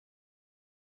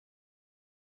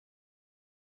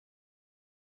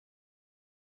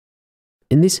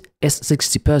In this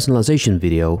S60 personalization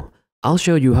video, I'll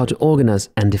show you how to organize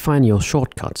and define your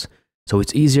shortcuts, so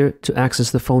it's easier to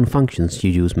access the phone functions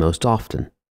you use most often.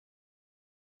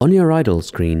 On your idle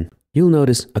screen, you'll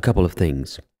notice a couple of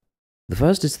things. The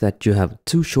first is that you have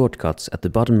two shortcuts at the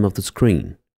bottom of the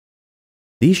screen.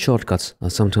 These shortcuts are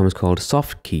sometimes called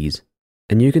soft keys,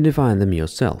 and you can define them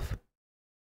yourself.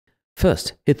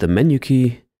 First, hit the menu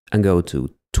key and go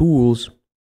to Tools,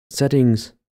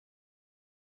 Settings,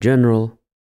 General,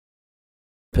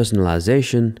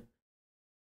 Personalization,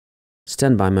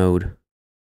 Standby Mode,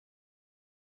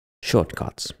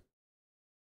 Shortcuts.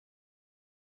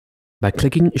 By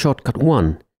clicking Shortcut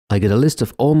 1, I get a list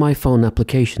of all my phone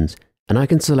applications and I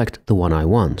can select the one I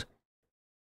want.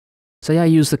 Say I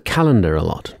use the calendar a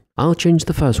lot. I'll change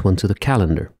the first one to the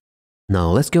calendar.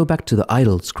 Now let's go back to the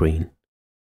idle screen.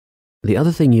 The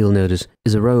other thing you'll notice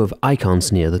is a row of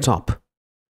icons near the top.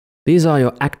 These are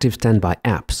your active standby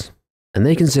apps, and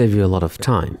they can save you a lot of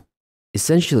time.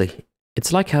 Essentially,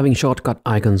 it's like having shortcut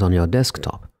icons on your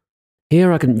desktop.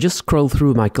 Here I can just scroll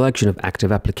through my collection of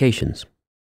active applications.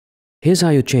 Here's how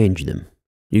you change them.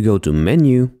 You go to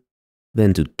Menu,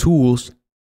 then to Tools,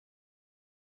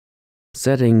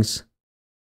 Settings,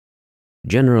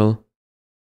 General,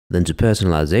 then to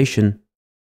Personalization,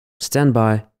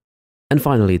 Standby, and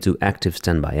finally to Active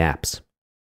Standby Apps.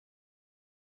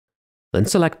 Then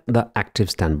select the Active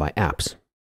Standby Apps.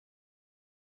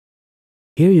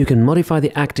 Here you can modify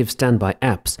the Active Standby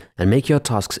Apps and make your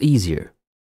tasks easier.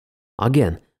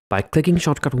 Again, by clicking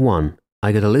Shortcut 1,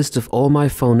 I get a list of all my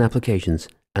phone applications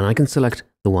and I can select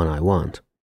the one I want.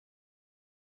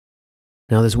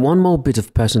 Now there's one more bit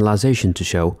of personalization to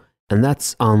show, and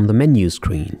that's on the menu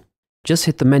screen. Just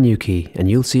hit the menu key and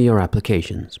you'll see your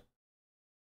applications.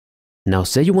 Now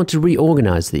say you want to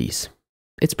reorganize these.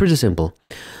 It's pretty simple.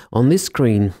 On this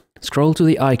screen, scroll to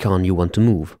the icon you want to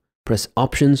move, press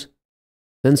Options,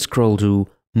 then scroll to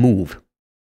Move.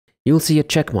 You'll see a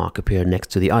check mark appear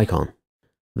next to the icon.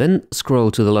 Then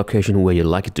scroll to the location where you'd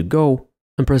like it to go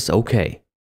and press OK.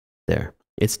 There,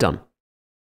 it's done.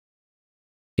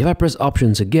 If I press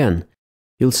Options again,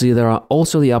 you'll see there are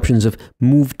also the options of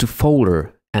Move to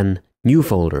Folder and New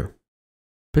Folder.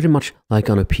 Pretty much like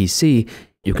on a PC,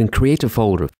 you can create a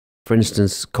folder, for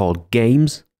instance called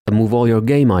Games, and move all your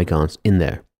game icons in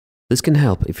there. This can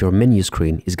help if your menu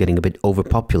screen is getting a bit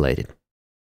overpopulated.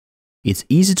 It's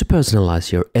easy to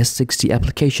personalize your S60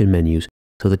 application menus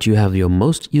so that you have your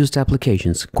most used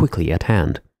applications quickly at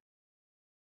hand.